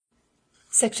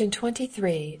Section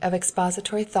 23 of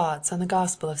Expository Thoughts on the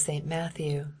Gospel of St.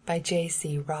 Matthew by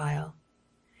J.C. Ryle.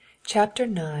 Chapter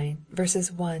 9,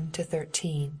 verses 1 to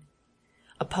 13.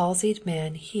 A palsied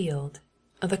man healed.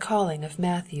 The calling of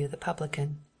Matthew the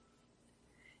publican.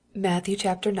 Matthew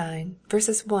chapter 9,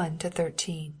 verses 1 to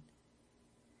 13.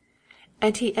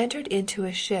 And he entered into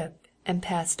a ship, and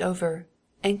passed over,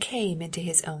 and came into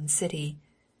his own city.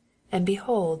 And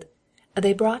behold,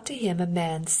 they brought to him a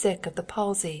man sick of the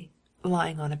palsy,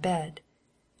 lying on a bed.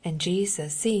 And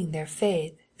Jesus, seeing their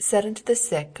faith, said unto the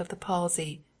sick of the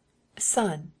palsy,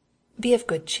 Son, be of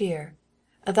good cheer,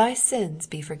 thy sins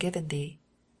be forgiven thee.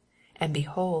 And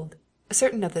behold,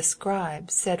 certain of the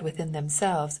scribes said within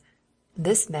themselves,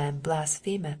 This man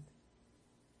blasphemeth.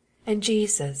 And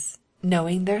Jesus,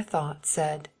 knowing their thoughts,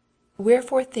 said,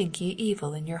 Wherefore think ye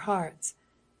evil in your hearts?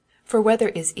 For whether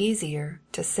is easier,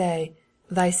 to say,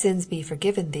 Thy sins be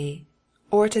forgiven thee,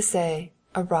 or to say,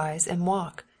 Arise and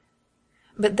walk?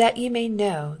 But that ye may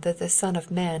know that the Son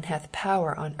of Man hath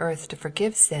power on earth to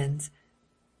forgive sins,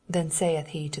 then saith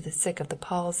he to the sick of the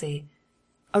palsy,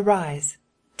 Arise,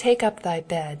 take up thy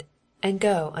bed, and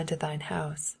go unto thine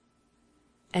house.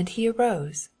 And he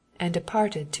arose, and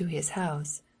departed to his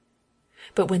house.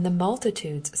 But when the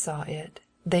multitudes saw it,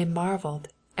 they marveled,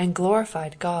 and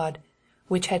glorified God,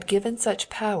 which had given such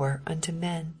power unto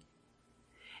men.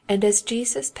 And as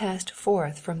Jesus passed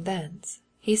forth from thence,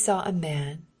 he saw a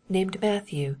man, named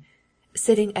Matthew,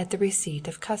 sitting at the receipt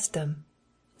of custom.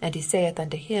 And he saith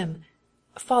unto him,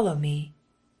 Follow me.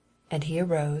 And he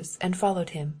arose, and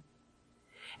followed him.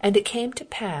 And it came to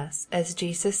pass, as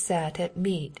Jesus sat at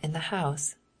meat in the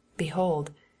house,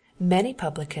 behold, many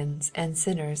publicans and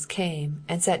sinners came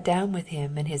and sat down with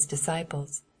him and his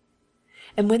disciples.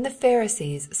 And when the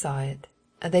Pharisees saw it,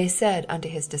 they said unto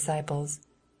his disciples,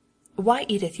 Why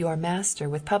eateth your master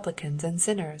with publicans and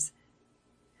sinners?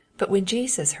 But when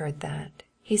Jesus heard that,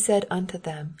 he said unto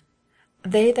them,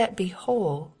 They that be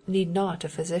whole need not a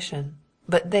physician,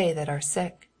 but they that are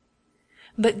sick.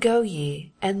 But go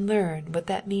ye, and learn what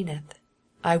that meaneth,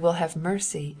 I will have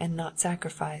mercy and not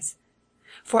sacrifice.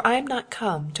 For I am not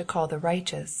come to call the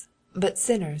righteous, but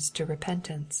sinners to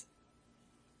repentance.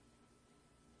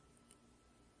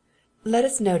 Let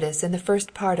us notice in the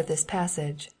first part of this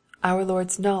passage our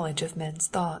Lord's knowledge of men's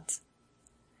thoughts.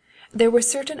 There were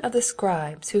certain of the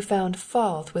scribes who found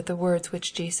fault with the words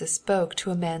which Jesus spoke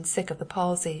to a man sick of the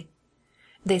palsy.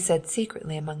 They said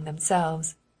secretly among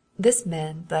themselves, This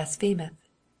man blasphemeth.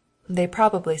 They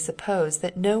probably supposed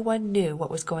that no one knew what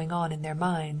was going on in their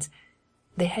minds.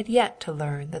 They had yet to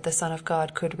learn that the Son of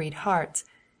God could read hearts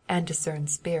and discern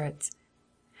spirits.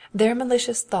 Their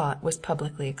malicious thought was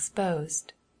publicly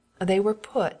exposed. They were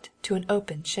put to an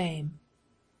open shame.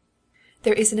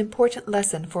 There is an important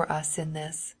lesson for us in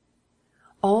this.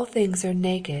 All things are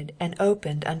naked and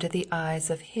opened unto the eyes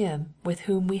of him with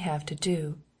whom we have to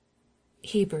do.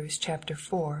 Hebrews chapter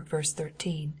 4, verse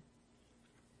 13.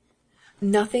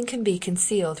 Nothing can be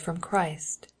concealed from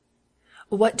Christ.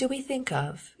 What do we think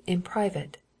of in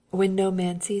private when no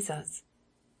man sees us?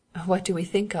 What do we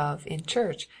think of in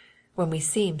church when we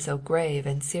seem so grave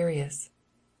and serious?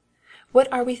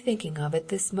 What are we thinking of at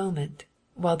this moment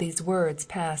while these words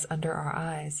pass under our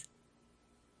eyes?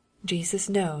 Jesus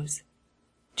knows.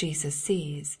 Jesus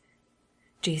sees.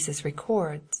 Jesus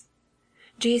records.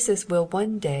 Jesus will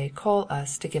one day call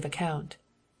us to give account.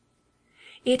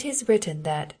 It is written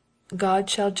that God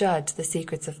shall judge the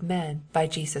secrets of men by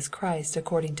Jesus Christ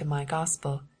according to my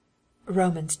gospel.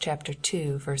 Romans chapter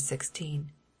 2, verse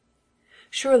 16.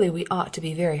 Surely we ought to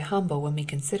be very humble when we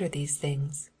consider these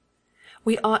things.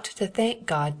 We ought to thank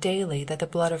God daily that the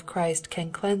blood of Christ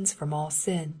can cleanse from all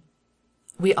sin.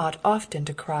 We ought often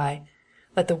to cry,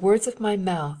 Let the words of my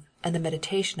mouth and the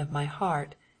meditation of my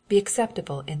heart be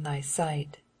acceptable in thy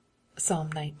sight.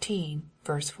 Psalm 19,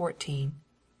 verse 14.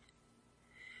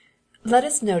 Let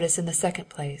us notice in the second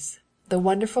place the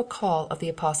wonderful call of the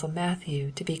Apostle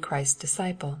Matthew to be Christ's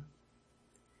disciple.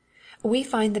 We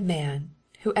find the man,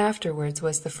 who afterwards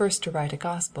was the first to write a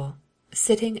gospel,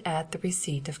 sitting at the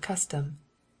receipt of custom.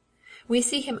 We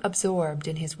see him absorbed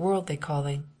in his worldly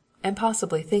calling, and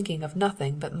possibly thinking of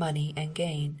nothing but money and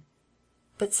gain.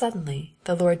 But suddenly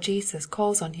the Lord Jesus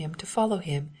calls on him to follow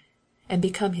him, and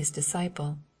become his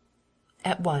disciple.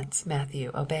 At once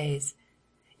Matthew obeys.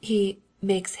 He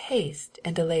makes haste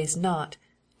and delays not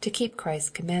to keep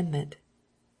Christ's commandment.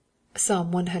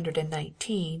 Psalm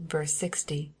 119, verse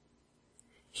 60.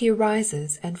 He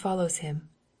arises and follows him.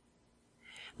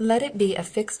 Let it be a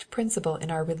fixed principle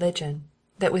in our religion,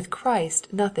 that with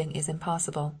Christ nothing is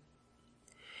impossible.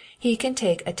 He can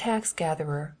take a tax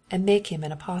gatherer and make him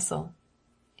an apostle.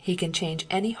 He can change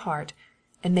any heart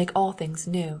and make all things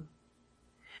new.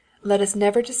 Let us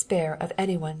never despair of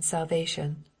any one's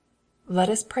salvation. Let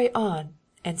us pray on,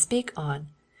 and speak on,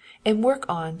 and work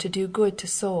on to do good to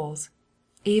souls,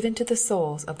 even to the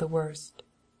souls of the worst.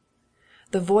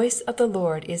 The voice of the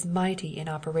Lord is mighty in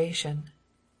operation.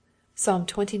 Psalm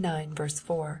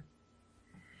 29:4.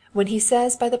 When he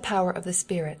says by the power of the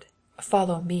Spirit,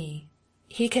 "Follow me,"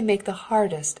 he can make the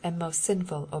hardest and most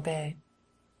sinful obey.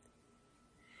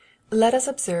 Let us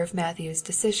observe Matthew's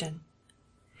decision.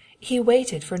 He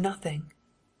waited for nothing.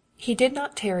 He did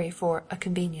not tarry for a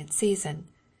convenient season.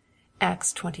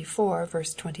 Acts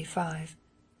 24:25.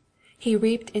 He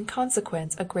reaped in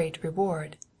consequence a great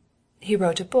reward. He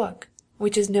wrote a book,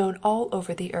 which is known all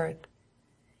over the earth.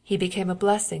 He became a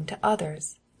blessing to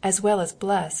others, as well as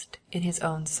blessed in his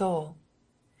own soul.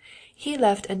 He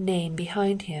left a name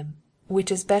behind him,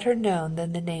 which is better known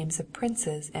than the names of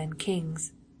princes and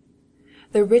kings.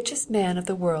 The richest man of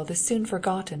the world is soon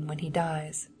forgotten when he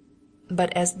dies.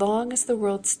 But as long as the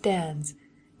world stands,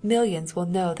 millions will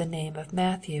know the name of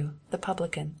Matthew the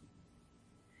publican.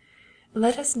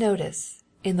 Let us notice,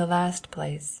 in the last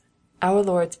place, our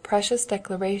Lord's precious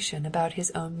declaration about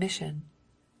his own mission.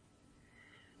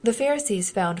 The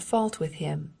Pharisees found fault with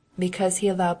him, because he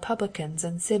allowed publicans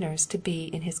and sinners to be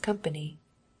in his company.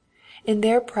 In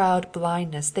their proud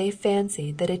blindness they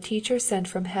fancied that a teacher sent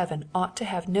from heaven ought to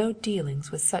have no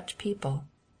dealings with such people.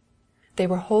 They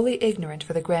were wholly ignorant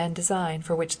of the grand design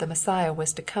for which the Messiah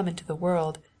was to come into the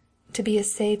world, to be a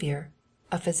Saviour,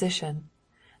 a Physician,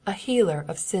 a healer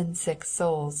of sin-sick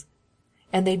souls,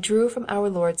 and they drew from our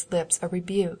Lord's lips a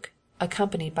rebuke,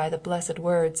 accompanied by the blessed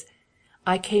words,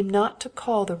 "I came not to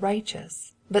call the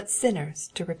righteous, but sinners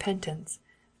to repentance."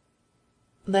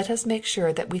 Let us make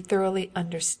sure that we thoroughly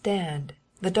understand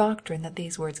the doctrine that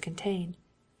these words contain.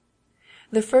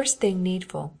 The first thing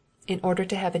needful, in order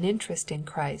to have an interest in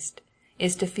Christ,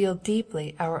 is to feel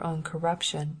deeply our own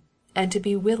corruption, and to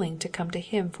be willing to come to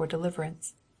him for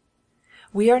deliverance.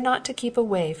 We are not to keep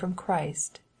away from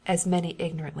Christ, as many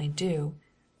ignorantly do,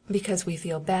 because we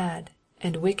feel bad,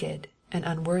 and wicked, and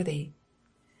unworthy.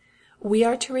 We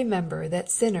are to remember that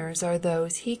sinners are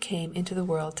those he came into the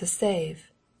world to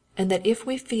save, and that if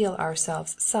we feel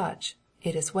ourselves such,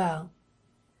 it is well.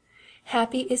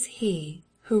 Happy is he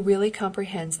who really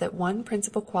comprehends that one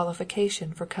principal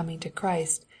qualification for coming to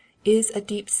Christ is a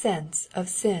deep sense of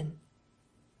sin.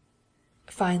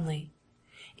 Finally,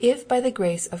 if by the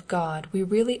grace of God we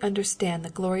really understand the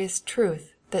glorious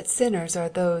truth that sinners are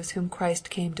those whom Christ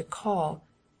came to call,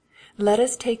 let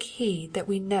us take heed that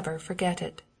we never forget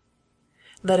it.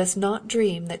 Let us not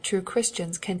dream that true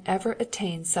Christians can ever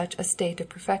attain such a state of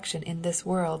perfection in this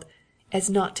world as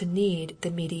not to need the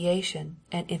mediation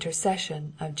and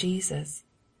intercession of Jesus.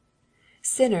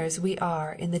 Sinners we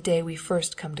are in the day we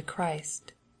first come to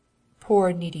Christ.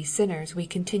 Poor needy sinners we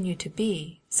continue to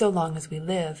be so long as we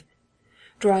live,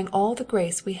 drawing all the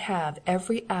grace we have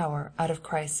every hour out of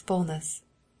Christ's fullness.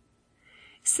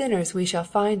 Sinners we shall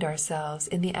find ourselves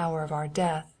in the hour of our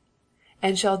death,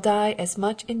 and shall die as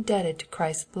much indebted to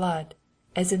Christ's blood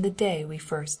as in the day we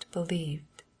first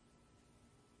believed.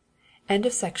 End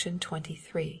of section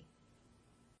 23.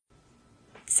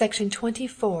 Section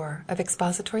 24 of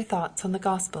Expository Thoughts on the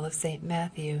Gospel of St.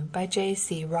 Matthew by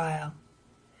J.C. Ryle.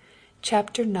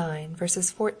 Chapter 9, verses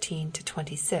 14 to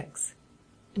 26.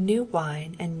 New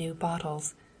wine and new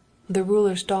bottles. The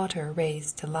ruler's daughter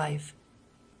raised to life.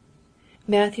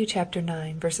 Matthew chapter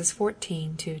 9, verses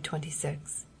 14 to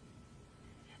 26.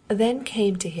 Then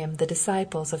came to him the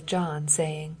disciples of John,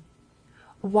 saying,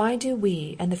 Why do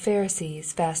we and the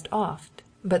Pharisees fast oft,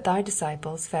 but thy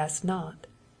disciples fast not?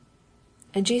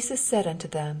 And Jesus said unto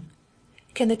them,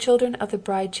 Can the children of the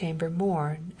bridechamber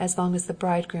mourn as long as the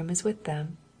bridegroom is with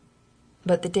them?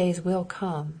 But the days will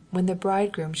come, when the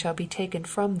bridegroom shall be taken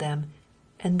from them,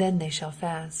 and then they shall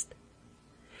fast.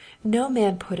 No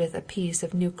man putteth a piece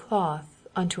of new cloth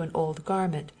unto an old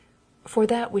garment, for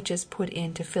that which is put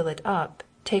in to fill it up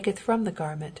taketh from the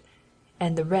garment,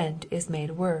 and the rent is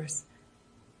made worse.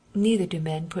 Neither do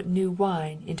men put new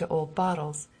wine into old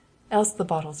bottles, else the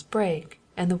bottles break,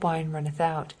 and the wine runneth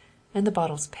out, and the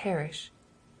bottles perish.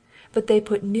 But they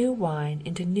put new wine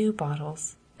into new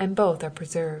bottles, and both are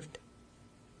preserved.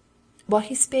 While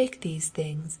he spake these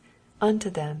things, unto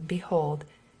them, behold,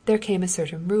 there came a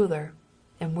certain ruler,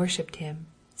 and worshipped him,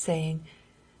 saying,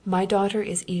 My daughter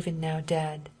is even now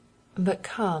dead, but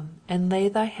come and lay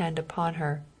thy hand upon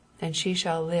her, and she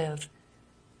shall live.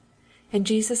 And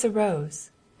Jesus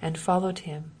arose, and followed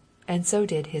him, and so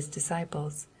did his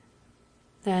disciples.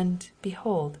 And,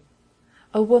 behold,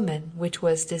 a woman which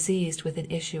was diseased with an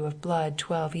issue of blood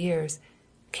 12 years,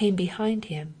 came behind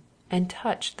him, and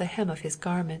touched the hem of his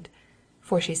garment.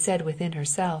 For she said within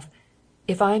herself,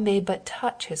 If I may but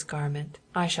touch his garment,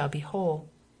 I shall be whole.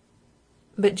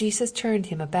 But Jesus turned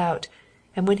him about,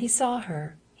 and when he saw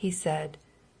her, he said,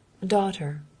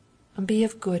 Daughter, be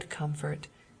of good comfort,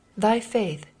 thy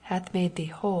faith hath made thee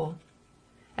whole.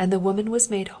 And the woman was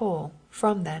made whole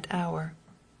from that hour.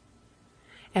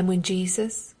 And when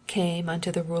Jesus came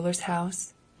unto the ruler's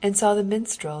house, and saw the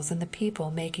minstrels and the people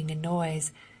making a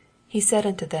noise, he said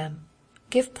unto them,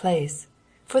 Give place,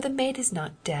 for the maid is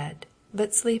not dead,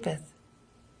 but sleepeth.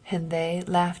 And they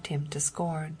laughed him to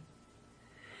scorn.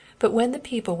 But when the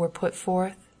people were put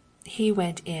forth, he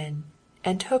went in,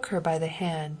 and took her by the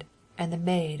hand, and the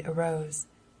maid arose.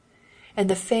 And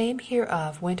the fame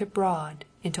hereof went abroad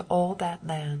into all that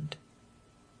land.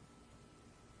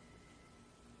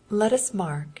 Let us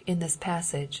mark in this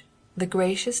passage the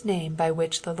gracious name by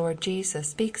which the Lord Jesus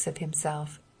speaks of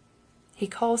himself. He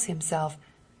calls himself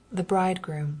the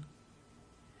bridegroom.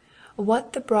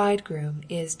 What the bridegroom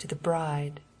is to the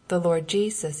bride, the Lord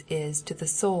Jesus is to the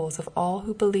souls of all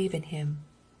who believe in him.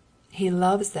 He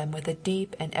loves them with a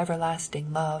deep and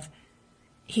everlasting love.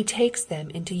 He takes them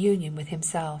into union with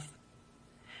himself.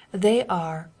 They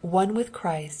are one with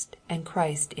Christ and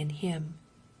Christ in him.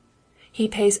 He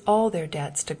pays all their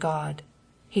debts to God.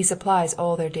 He supplies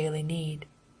all their daily need.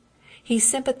 He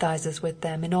sympathizes with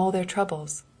them in all their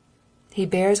troubles. He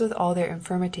bears with all their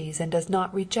infirmities and does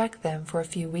not reject them for a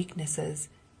few weaknesses.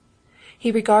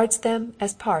 He regards them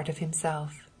as part of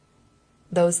himself.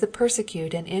 Those that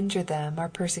persecute and injure them are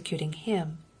persecuting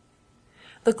him.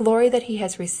 The glory that he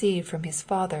has received from his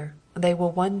Father they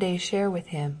will one day share with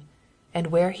him, and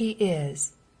where he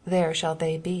is, there shall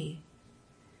they be.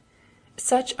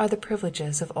 Such are the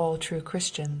privileges of all true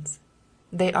Christians.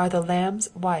 They are the Lamb's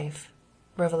wife.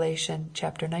 Revelation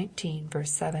chapter 19,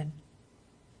 verse 7.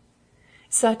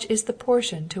 Such is the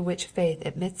portion to which faith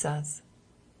admits us.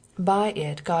 By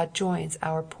it God joins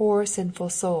our poor sinful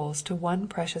souls to one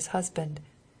precious husband,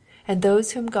 and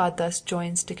those whom God thus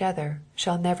joins together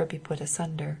shall never be put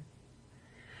asunder.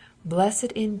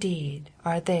 Blessed indeed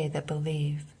are they that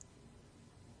believe.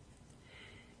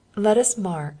 Let us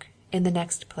mark, in the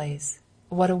next place,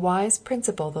 what a wise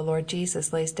principle the Lord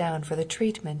Jesus lays down for the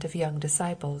treatment of young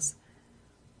disciples.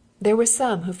 There were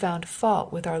some who found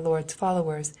fault with our Lord's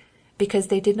followers because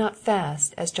they did not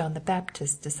fast as John the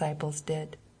Baptist's disciples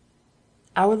did.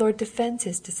 Our Lord defends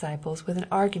his disciples with an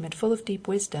argument full of deep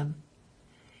wisdom.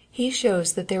 He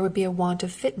shows that there would be a want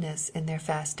of fitness in their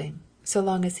fasting, so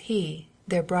long as he,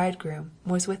 their bridegroom,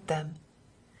 was with them.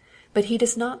 But he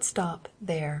does not stop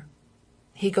there.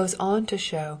 He goes on to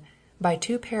show, by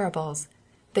two parables,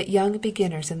 that young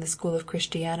beginners in the school of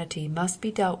Christianity must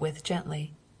be dealt with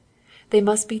gently. They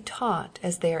must be taught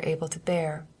as they are able to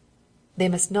bear. They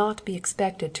must not be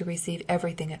expected to receive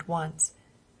everything at once.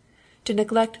 To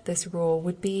neglect this rule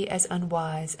would be as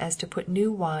unwise as to put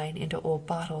new wine into old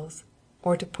bottles,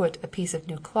 or to put a piece of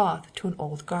new cloth to an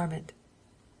old garment.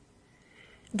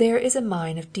 There is a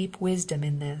mine of deep wisdom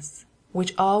in this,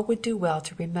 which all would do well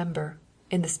to remember,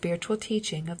 in the spiritual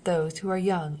teaching of those who are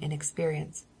young in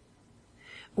experience.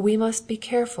 We must be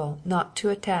careful not to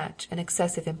attach an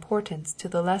excessive importance to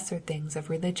the lesser things of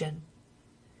religion.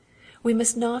 We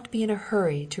must not be in a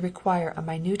hurry to require a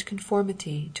minute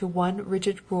conformity to one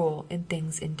rigid rule in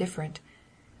things indifferent,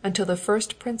 until the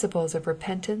first principles of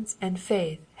repentance and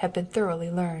faith have been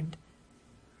thoroughly learned.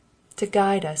 To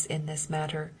guide us in this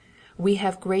matter, we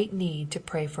have great need to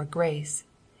pray for grace,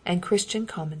 and Christian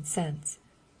common sense.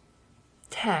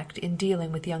 Tact in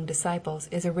dealing with young disciples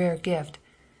is a rare gift,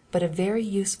 but a very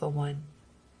useful one.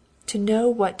 To know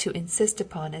what to insist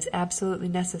upon as absolutely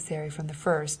necessary from the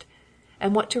first,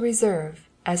 and what to reserve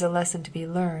as a lesson to be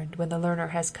learned when the learner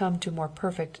has come to more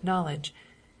perfect knowledge,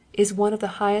 is one of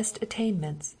the highest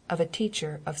attainments of a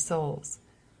teacher of souls.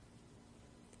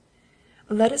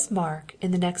 Let us mark,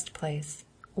 in the next place,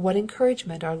 what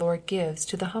encouragement our Lord gives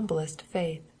to the humblest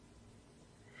faith.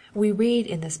 We read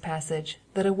in this passage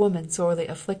that a woman sorely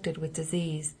afflicted with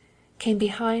disease came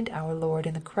behind our Lord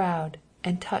in the crowd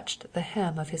and touched the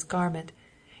hem of his garment,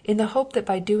 in the hope that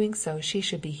by doing so she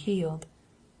should be healed.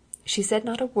 She said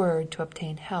not a word to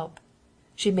obtain help.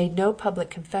 She made no public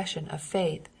confession of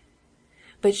faith.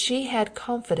 But she had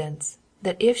confidence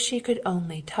that if she could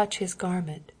only touch his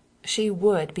garment, she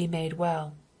would be made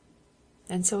well.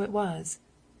 And so it was.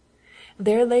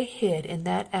 There lay hid in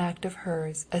that act of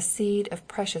hers a seed of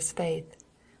precious faith,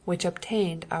 which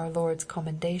obtained our Lord's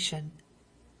commendation.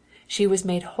 She was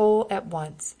made whole at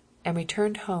once, and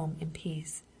returned home in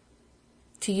peace.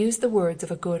 To use the words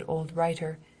of a good old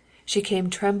writer, she came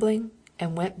trembling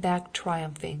and went back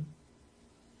triumphing.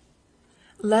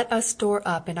 Let us store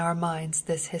up in our minds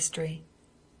this history.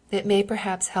 It may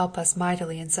perhaps help us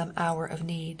mightily in some hour of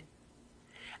need.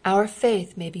 Our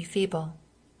faith may be feeble,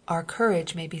 our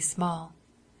courage may be small,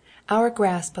 our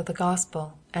grasp of the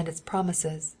gospel and its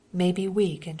promises may be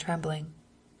weak and trembling.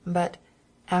 But,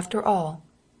 after all,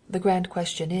 the grand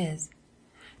question is,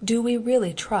 do we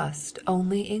really trust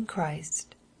only in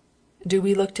Christ? Do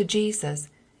we look to Jesus,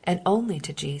 and only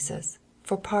to Jesus,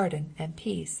 for pardon and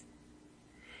peace?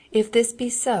 If this be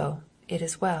so, it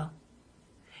is well.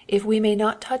 If we may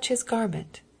not touch his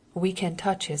garment, we can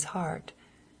touch his heart.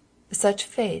 Such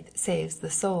faith saves the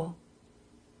soul.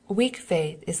 Weak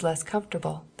faith is less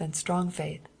comfortable than strong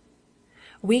faith.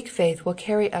 Weak faith will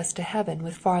carry us to heaven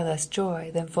with far less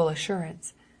joy than full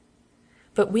assurance.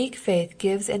 But weak faith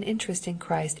gives an interest in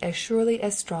Christ as surely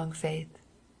as strong faith.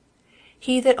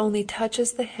 He that only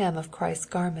touches the hem of Christ's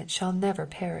garment shall never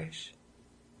perish.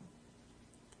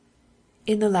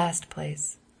 In the last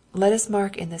place, let us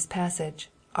mark in this passage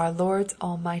our Lord's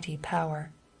almighty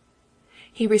power.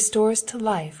 He restores to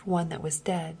life one that was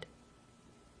dead.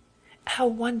 How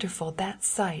wonderful that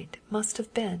sight must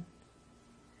have been!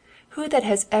 Who that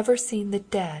has ever seen the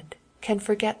dead can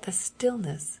forget the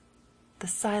stillness, the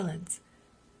silence,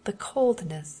 the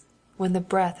coldness when the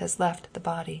breath has left the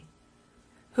body?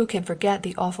 Who can forget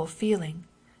the awful feeling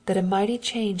that a mighty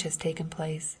change has taken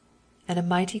place, and a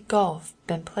mighty gulf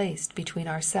been placed between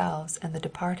ourselves and the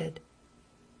departed?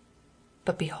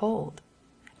 But behold,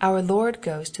 our Lord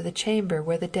goes to the chamber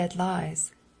where the dead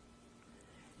lies,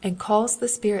 and calls the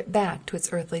spirit back to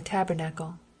its earthly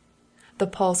tabernacle. The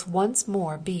pulse once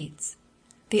more beats,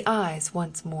 the eyes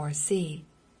once more see,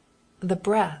 the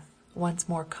breath once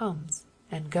more comes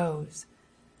and goes.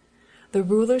 The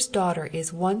ruler's daughter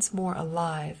is once more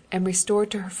alive and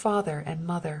restored to her father and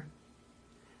mother.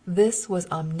 This was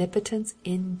omnipotence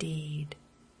indeed.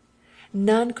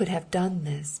 None could have done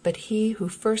this but he who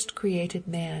first created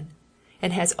man,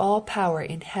 and has all power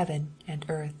in heaven and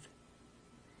earth.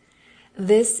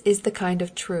 This is the kind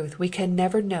of truth we can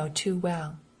never know too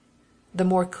well. The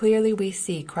more clearly we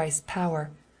see Christ's power,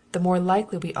 the more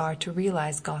likely we are to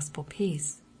realize gospel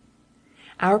peace.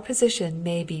 Our position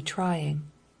may be trying,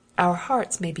 our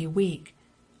hearts may be weak,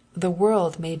 the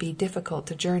world may be difficult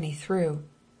to journey through,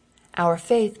 our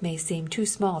faith may seem too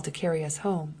small to carry us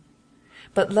home.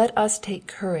 But let us take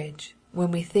courage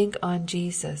when we think on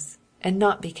Jesus, and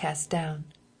not be cast down.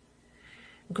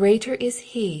 Greater is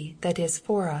he that is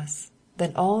for us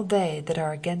than all they that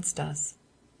are against us.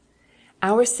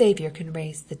 Our Savior can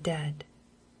raise the dead.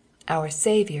 Our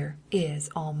Savior is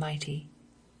almighty.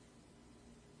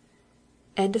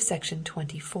 End of section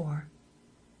 24.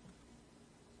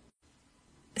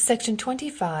 Section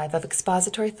 25 of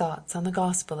Expository Thoughts on the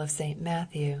Gospel of St.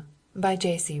 Matthew by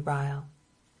J.C. Ryle.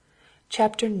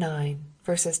 Chapter 9,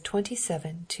 verses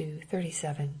 27 to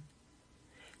 37.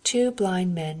 2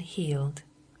 blind men healed.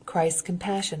 Christ's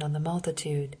compassion on the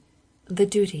multitude. The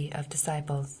duty of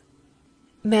disciples.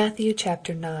 Matthew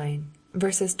chapter 9,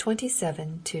 verses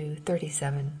 27 to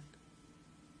 37.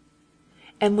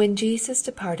 And when Jesus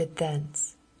departed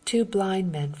thence, 2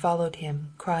 blind men followed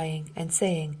him, crying and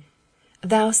saying,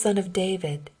 Thou Son of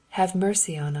David, have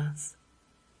mercy on us.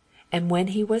 And when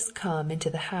he was come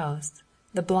into the house,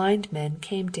 the blind men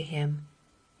came to him.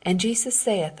 And Jesus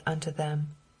saith unto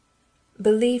them,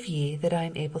 Believe ye that I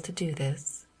am able to do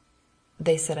this?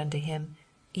 They said unto him,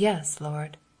 Yes,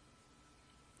 Lord.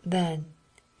 Then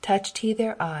touched he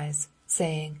their eyes,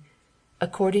 saying,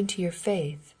 According to your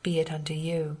faith be it unto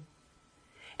you.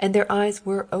 And their eyes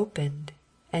were opened,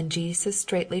 and Jesus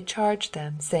straitly charged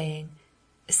them, saying,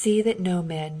 See that no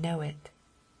man know it.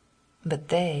 But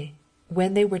they,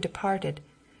 when they were departed,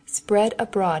 spread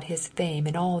abroad his fame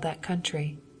in all that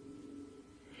country.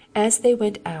 As they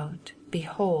went out,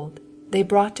 behold, they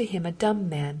brought to him a dumb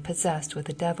man possessed with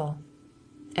a devil.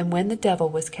 And when the devil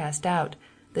was cast out,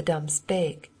 the dumb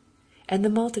spake. And the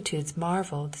multitudes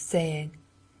marveled, saying,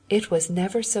 It was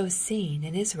never so seen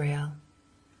in Israel.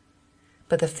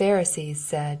 But the Pharisees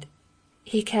said,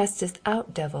 He casteth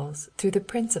out devils through the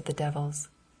prince of the devils.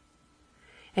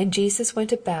 And Jesus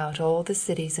went about all the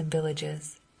cities and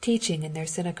villages, teaching in their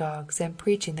synagogues, and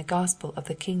preaching the gospel of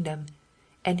the kingdom,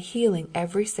 and healing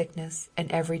every sickness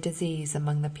and every disease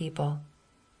among the people.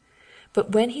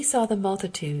 But when he saw the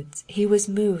multitudes, he was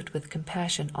moved with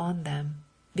compassion on them,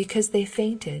 because they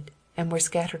fainted, and were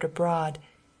scattered abroad,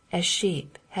 as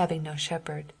sheep having no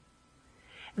shepherd.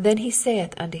 Then he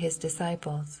saith unto his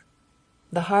disciples,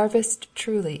 The harvest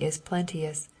truly is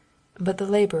plenteous, but the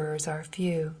laborers are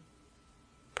few.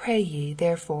 Pray ye,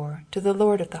 therefore, to the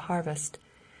Lord of the harvest,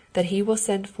 that he will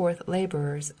send forth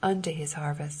laborers unto his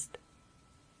harvest.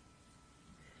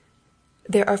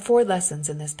 There are 4 lessons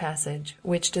in this passage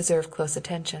which deserve close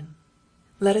attention.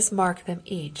 Let us mark them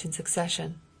each in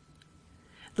succession.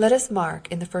 Let us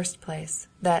mark, in the first place,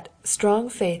 that strong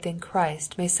faith in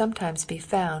Christ may sometimes be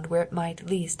found where it might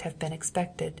least have been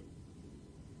expected.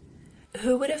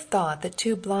 Who would have thought that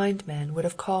 2 blind men would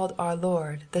have called our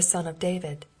Lord the Son of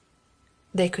David?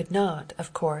 They could not,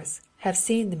 of course, have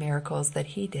seen the miracles that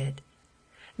He did.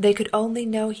 They could only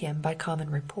know Him by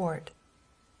common report.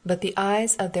 But the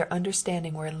eyes of their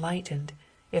understanding were enlightened,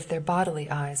 if their bodily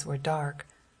eyes were dark.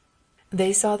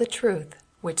 They saw the truth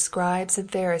which scribes and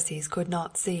Pharisees could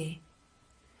not see.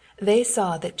 They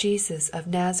saw that Jesus of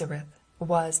Nazareth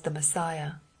was the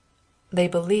Messiah. They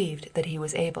believed that He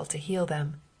was able to heal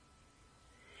them.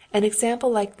 An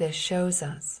example like this shows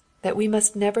us that we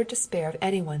must never despair of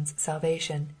anyone's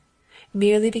salvation,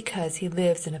 merely because he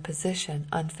lives in a position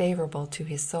unfavorable to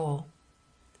his soul.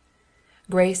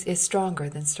 Grace is stronger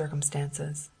than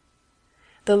circumstances.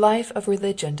 The life of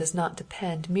religion does not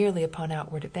depend merely upon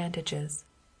outward advantages.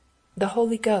 The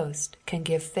Holy Ghost can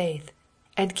give faith,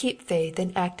 and keep faith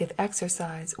in active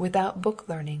exercise without book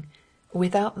learning,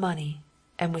 without money,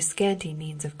 and with scanty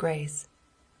means of grace.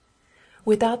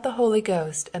 Without the Holy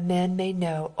Ghost a man may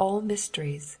know all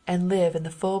mysteries and live in the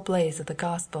full blaze of the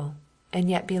gospel, and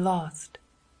yet be lost.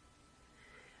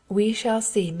 We shall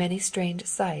see many strange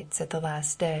sights at the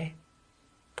last day.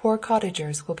 Poor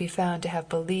cottagers will be found to have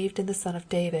believed in the Son of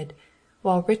David,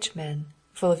 while rich men,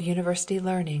 full of university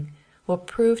learning, will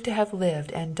prove to have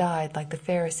lived and died like the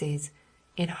Pharisees,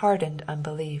 in hardened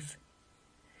unbelief.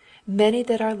 Many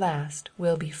that are last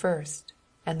will be first,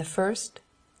 and the first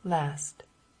last.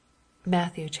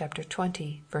 Matthew chapter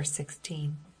 20, verse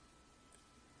 16.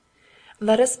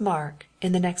 Let us mark,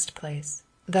 in the next place,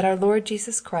 that our Lord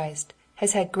Jesus Christ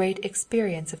has had great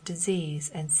experience of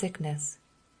disease and sickness.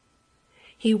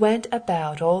 He went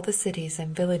about all the cities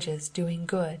and villages doing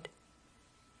good.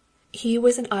 He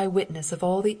was an eyewitness of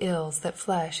all the ills that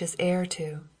flesh is heir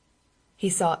to. He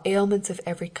saw ailments of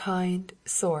every kind,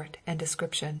 sort, and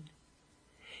description.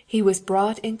 He was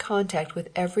brought in contact with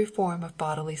every form of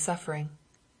bodily suffering.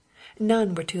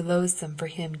 None were too loathsome for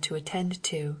Him to attend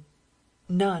to.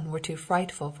 None were too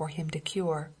frightful for Him to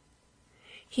cure.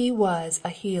 He was a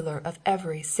healer of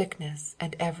every sickness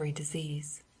and every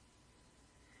disease.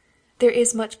 There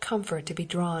is much comfort to be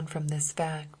drawn from this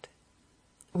fact.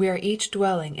 We are each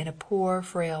dwelling in a poor,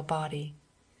 frail body.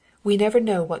 We never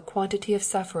know what quantity of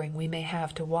suffering we may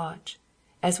have to watch,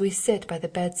 as we sit by the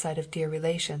bedside of dear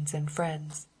relations and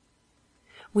friends.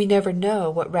 We never know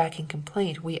what racking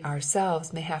complaint we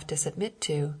ourselves may have to submit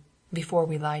to, before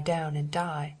we lie down and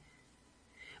die.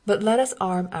 But let us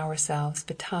arm ourselves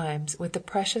betimes with the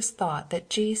precious thought that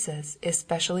Jesus is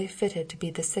specially fitted to be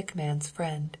the sick man's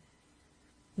friend.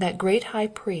 That great high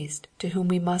priest to whom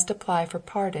we must apply for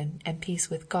pardon and peace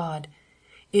with God,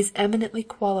 is eminently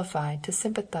qualified to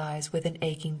sympathize with an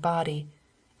aching body,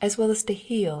 as well as to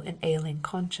heal an ailing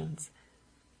conscience.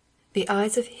 The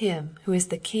eyes of Him who is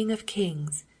the King of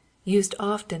kings used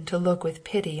often to look with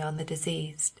pity on the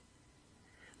diseased.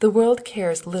 The world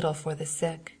cares little for the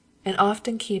sick, and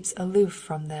often keeps aloof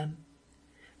from them.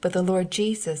 But the Lord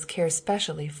Jesus cares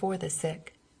specially for the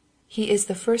sick. He is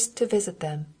the first to visit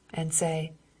them, and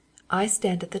say, "I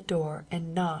stand at the door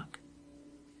and knock."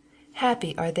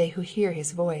 Happy are they who hear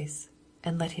His voice,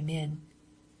 and let Him in.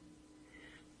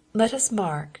 Let us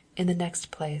mark, in the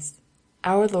next place,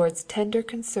 our Lord's tender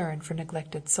concern for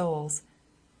neglected souls.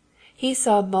 He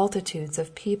saw multitudes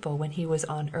of people when He was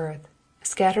on earth,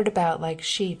 scattered about like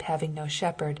sheep having no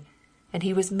shepherd, and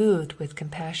He was moved with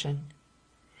compassion.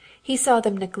 He saw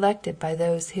them neglected by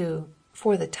those who,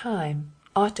 for the time,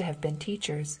 ought to have been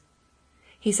teachers.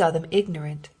 He saw them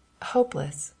ignorant,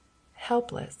 hopeless,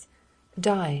 helpless,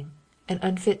 dying, and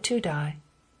unfit to die.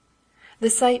 The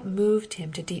sight moved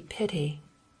Him to deep pity.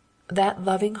 That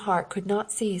loving heart could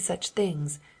not see such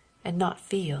things and not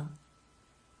feel.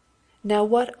 Now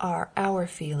what are our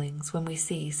feelings when we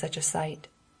see such a sight?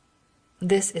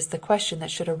 This is the question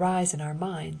that should arise in our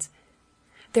minds.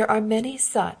 There are many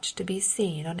such to be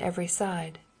seen on every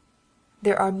side.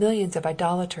 There are millions of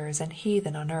idolaters and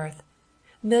heathen on earth,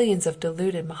 millions of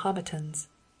deluded Mahometans,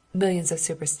 millions of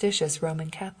superstitious Roman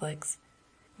Catholics.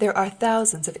 There are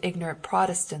thousands of ignorant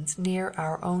Protestants near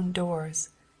our own doors.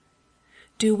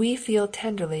 Do we feel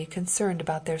tenderly concerned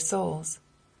about their souls?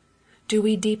 Do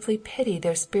we deeply pity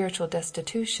their spiritual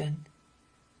destitution?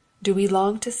 Do we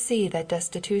long to see that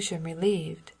destitution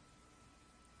relieved?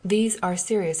 These are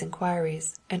serious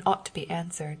inquiries, and ought to be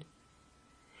answered.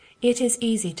 It is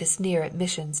easy to sneer at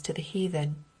missions to the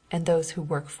heathen, and those who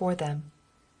work for them.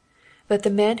 But the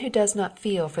man who does not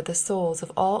feel for the souls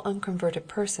of all unconverted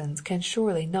persons can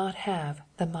surely not have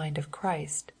the mind of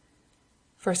Christ.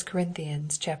 1 Cor.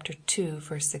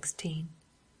 ii. 16.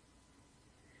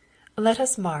 Let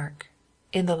us mark,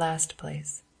 in the last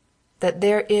place, that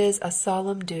there is a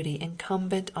solemn duty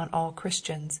incumbent on all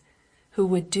Christians, who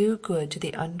would do good to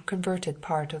the unconverted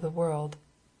part of the world.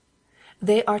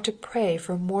 They are to pray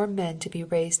for more men to be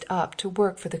raised up to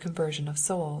work for the conversion of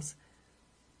souls.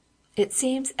 It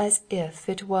seems as if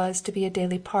it was to be a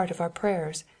daily part of our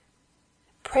prayers.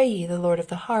 Pray ye the Lord of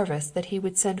the harvest that he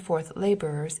would send forth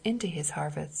laborers into his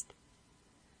harvest.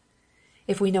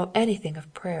 If we know anything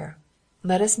of prayer,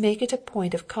 let us make it a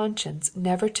point of conscience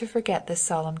never to forget this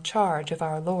solemn charge of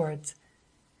our Lord's.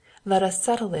 Let us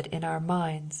settle it in our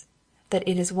minds, that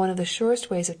it is one of the surest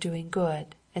ways of doing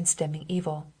good and stemming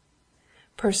evil.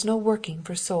 Personal working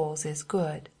for souls is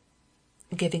good.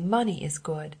 Giving money is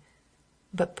good.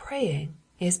 But praying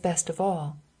is best of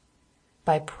all.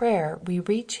 By prayer we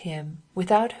reach him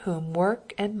without whom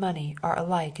work and money are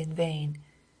alike in vain.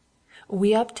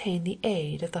 We obtain the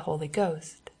aid of the Holy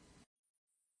Ghost.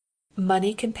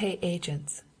 Money can pay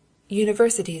agents.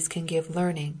 Universities can give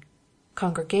learning.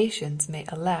 Congregations may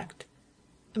elect.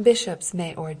 Bishops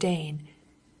may ordain.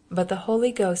 But the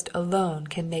Holy Ghost alone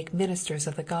can make ministers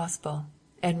of the gospel,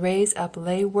 and raise up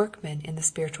lay workmen in the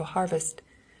spiritual harvest,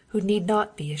 who need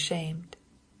not be ashamed.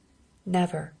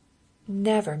 Never,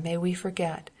 never may we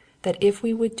forget that if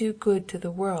we would do good to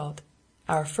the world,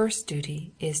 our first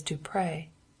duty is to pray.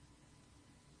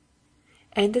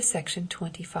 End of section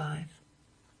 25.